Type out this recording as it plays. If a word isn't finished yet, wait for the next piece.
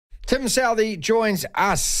Tim Southee joins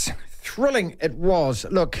us. Thrilling it was.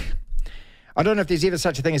 Look, I don't know if there's ever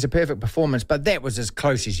such a thing as a perfect performance, but that was as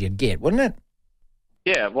close as you'd get, wasn't it?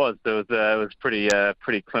 Yeah, it was. It was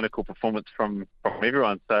pretty clinical performance from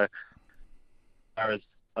everyone. So, as far as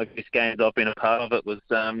I guess games I've been a part of, it was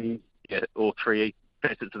all three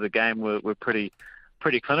facets of the game were pretty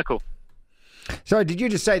clinical. So, did you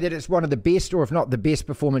just say that it's one of the best, or if not the best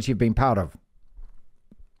performance you've been part of?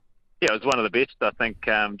 Yeah, it was one of the best. I think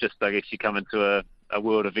I guess you come into a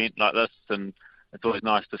world event like this, and it's always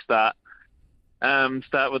nice to start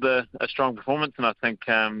with a strong performance. And I think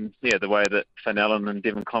the way that Finn Allen and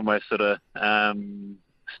Devin Conway sort of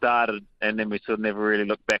started, and then we sort of never really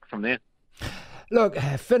looked back from there. Look,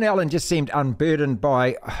 Finn Allen just seemed unburdened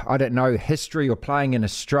by, I don't know, history or playing in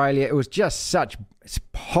Australia. It was just such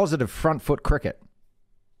positive front foot cricket.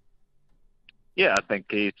 Yeah, I think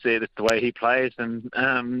he said it's the way he plays, and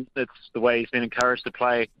it's the way he's been encouraged to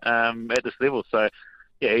play at this level. So,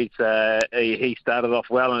 yeah, he started off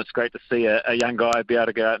well, and it's great to see a young guy be able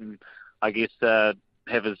to go out and, I guess,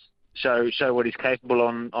 have his show what he's capable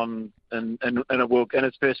in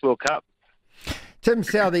his first World Cup. Tim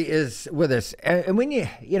Southee is with us, and when you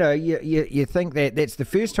think that that's the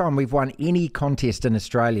first time we've won any contest in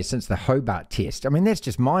Australia since the Hobart Test. I mean, that's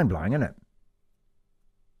just mind blowing, isn't it?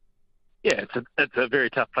 Yeah, it's a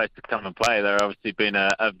very tough place to come and play. They've obviously been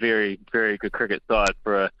a very, very good cricket side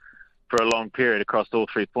for a long period across all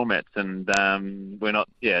three formats, and we're not.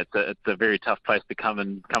 Yeah, it's a very tough place to come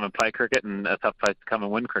and play cricket, and a tough place to come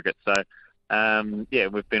and win cricket. So,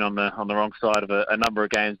 we've been on the wrong side of a number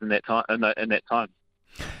of games in that time.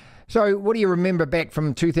 So, what do you remember back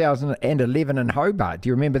from 2011 in Hobart? Do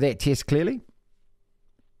you remember that test clearly?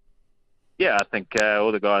 Yeah, I think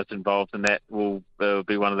all the guys involved in that will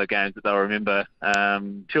be one of the games that they'll remember,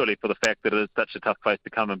 purely for the fact that it is such a tough place to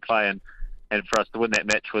come and play, and for us to win that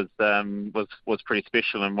match was pretty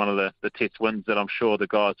special, and one of the test wins that I'm sure the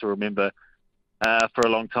guys will remember for a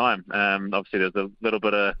long time. Obviously, there's a little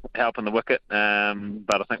bit of help in the wicket, but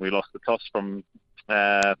I think we lost the toss from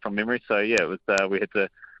memory. So yeah, it was we had to,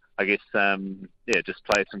 I guess, just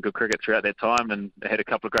play some good cricket throughout that time, and had a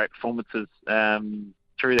couple of great performances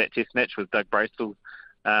through that test match with Doug Bracewell's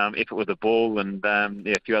effort with the ball, and a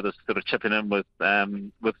few others sort of chipping in with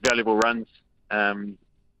valuable runs. It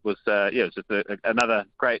was just another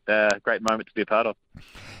great moment to be a part of.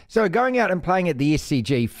 So going out and playing at the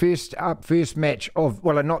SCG, first match of,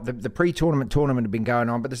 well, not the pre-tournament had been going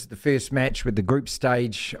on, but this is the first match with the group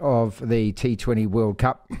stage of the T20 World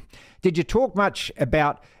Cup. Did you talk much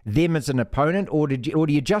about them as an opponent, or do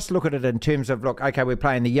you just look at it in terms of, look, okay, we're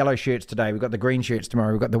playing the yellow shirts today, we've got the green shirts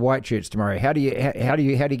tomorrow, we've got the white shirts tomorrow? How do you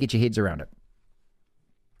get your heads around it?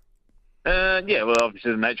 Well, obviously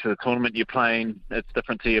the nature of the tournament you're playing, it's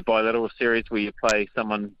different to your bilateral series where you play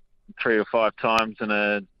someone 3 or 5 times in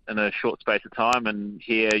a short space of time, and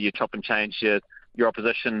here you chop and change your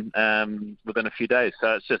opposition within a few days.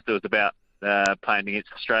 So it was about playing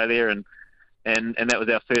against Australia, and that was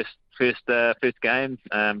our first game.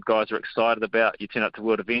 Guys are excited about. You turn up to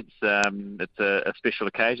world events. It's a special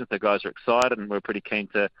occasion, so guys are excited, and we're pretty keen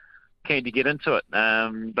to get into it.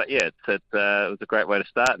 But yeah, it was a great way to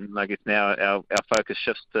start, and I guess now our focus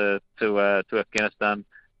shifts to Afghanistan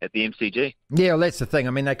at the MCG. Yeah, well, that's the thing. I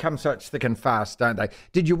mean, they come such thick and fast, don't they?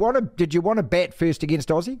 Did you want to bat first against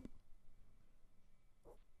Aussie?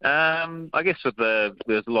 I guess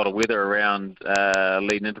there's a lot of weather around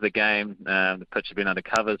leading into the game. The pitch had been under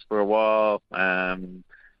covers for a while, and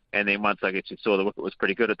then once I guess you saw the wicket was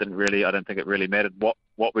pretty good, I don't think it really mattered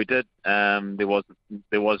what we did. There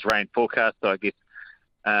was rain forecast, so I guess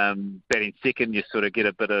batting second, you sort of get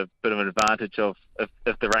a bit of an advantage of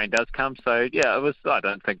if the rain does come. So yeah, it was. I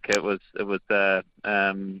don't think it was. The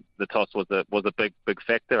toss was a big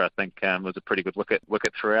factor. I think it was a pretty good wicket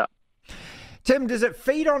throughout. Tim, does it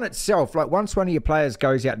feed on itself? Like once one of your players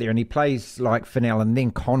goes out there and he plays like Finn Allen and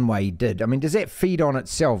then Conway did, I mean, does that feed on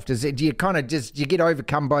itself? Do you get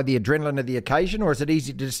overcome by the adrenaline of the occasion, or is it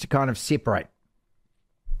easy just to kind of separate?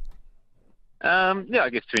 I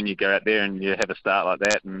guess when you go out there and you have a start like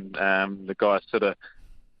that, and the guys sort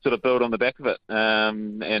of build on the back of it,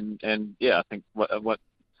 and I think what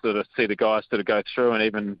sort of see the guys sort of go through, and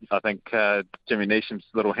even I think Jimmy Neesham's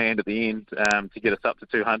little hand at the end to get us up to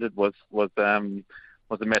 200 was a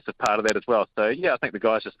massive part of that as well. So yeah, I think the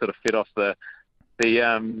guys just sort of fed off the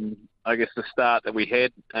I guess the start that we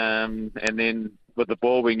had, and then with the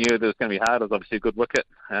ball we knew that it was going to be hard. It was obviously a good wicket,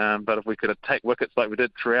 but if we could take wickets like we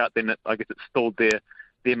did throughout, then I guess it stalled their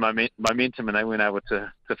momentum, and they weren't able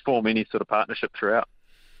to form any sort of partnership throughout.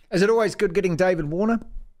 Is it always good getting David Warner?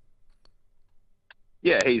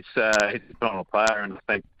 yeah, he's a phenomenal player, and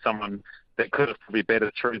I think someone that could have probably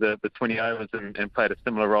batted through the 20 overs and played a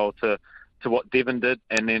similar role to what Devon did,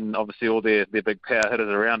 and then obviously all their big power hitters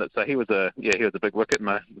around it. So he was a big wicket, and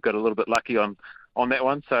I got a little bit lucky on that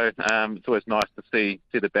one. So it's always nice to see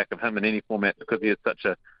the back of him in any format, because he is such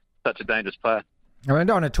a dangerous player. I don't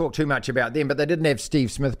want to talk too much about them, but they didn't have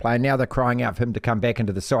Steve Smith playing. Now they're crying out for him to come back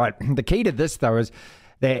into the side. The key to this, though, is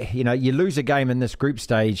that, you lose a game in this group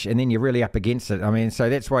stage and then you're really up against it. I mean, so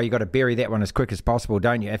that's why you got to bury that one as quick as possible,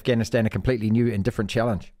 don't you? Afghanistan, a completely new and different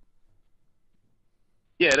challenge.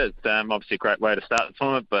 Yeah, it is. Obviously a great way to start the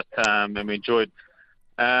tournament, but and we enjoyed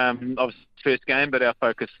obviously the first game, but our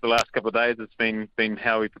focus the last couple of days has been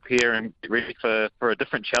how we prepare and get ready for a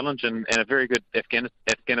different challenge and a very good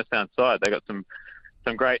Afghanistan side. They got some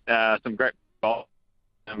great bowls.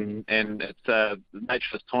 And it's the nature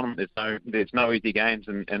of this tournament. There's no easy games,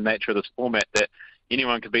 and nature of this format that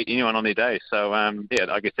anyone can beat anyone on their day. So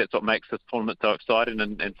I guess that's what makes this tournament so exciting,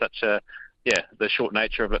 and such a the short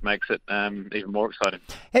nature of it makes it even more exciting.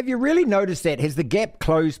 Have you really noticed that? Has the gap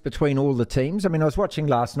closed between all the teams? I mean, I was watching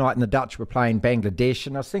last night and the Dutch were playing Bangladesh,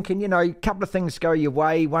 and I was thinking, a couple of things go your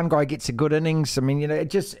way. One guy gets a good innings. I mean, it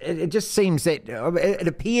just seems that it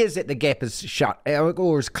appears that the gap is shut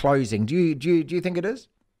or is closing. Do you think it is?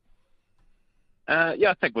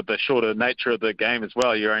 I think with the shorter nature of the game as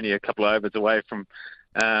well, you're only a couple of overs away from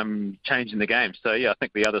changing the game. So I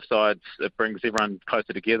think the other sides, it brings everyone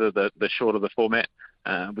closer together. The shorter the format,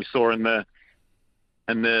 we saw in the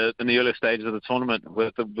earlier stages of the tournament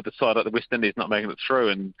with the side like the West Indies not making it through,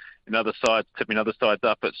 and other sides tipping other sides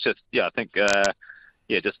up. It's just I think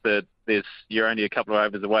you're only a couple of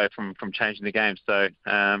overs away from changing the game. So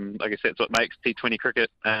I guess that's what makes T20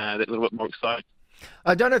 cricket that little bit more exciting.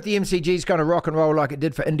 I don't know if the MCG's going to rock and roll like it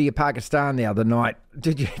did for India Pakistan the other night.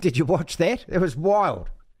 Did you watch that? It was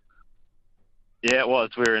wild. Yeah, it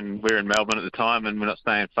was. We're in Melbourne at the time, and we're not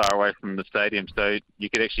staying far away from the stadium, so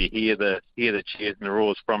you could actually hear the cheers and the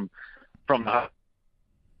roars from the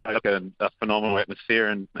a phenomenal atmosphere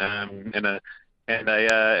and an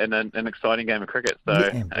exciting game of cricket.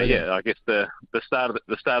 So I guess the start of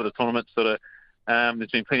the tournament sort of.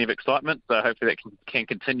 There's been plenty of excitement, so hopefully that can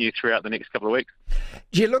continue throughout the next couple of weeks.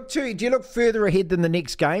 Do you look further ahead than the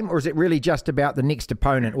next game, or is it really just about the next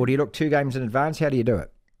opponent, or do you look 2 games in advance? How do you do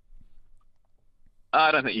it?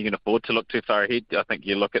 I don't think you can afford to look too far ahead. I think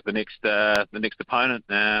you look at the next opponent,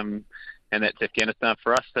 and that's Afghanistan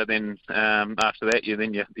for us. So then after that,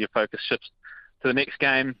 your focus shifts to the next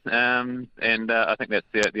game, and I think that's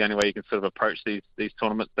the only way you can sort of approach these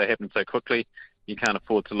tournaments. They happen so quickly. You can't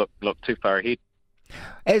afford to look too far ahead.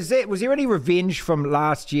 Was there any revenge from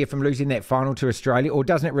last year from losing that final to Australia, or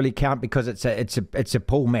doesn't it really count because it's a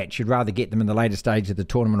pool match? You'd rather get them in the later stage of the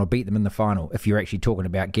tournament or beat them in the final if you're actually talking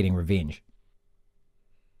about getting revenge?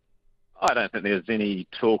 I don't think there's any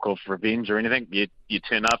talk of revenge or anything. You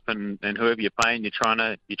turn up and whoever you're playing, you're trying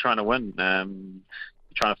to win.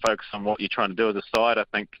 You're trying to focus on what you're trying to do as a side. I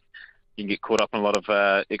think you can get caught up in a lot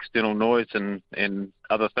of external noise and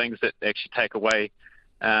other things that actually take away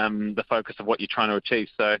the focus of what you're trying to achieve.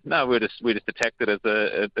 So no, we just attacked it as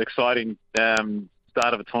an exciting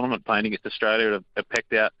start of a tournament, playing against Australia at a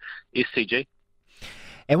packed out SCG.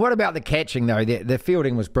 And what about the catching, though? The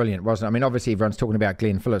fielding was brilliant, wasn't it? I mean, obviously everyone's talking about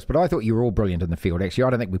Glenn Phillips, but I thought you were all brilliant in the field, actually. I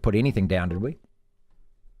don't think we put anything down, did we?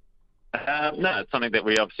 No, it's something that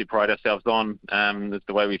we obviously pride ourselves on, is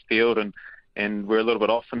the way we field, and we're a little bit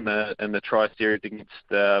off in the try series against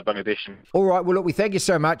Bangladesh. All right, well, look, we thank you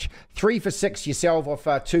so much. 3 for 6 yourself off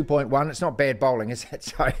 2.1. It's not bad bowling, is it?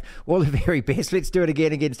 So all the very best. Let's do it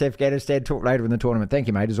again against Afghanistan. Talk later in the tournament. Thank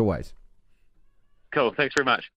you, mate, as always. Cool. Thanks very much.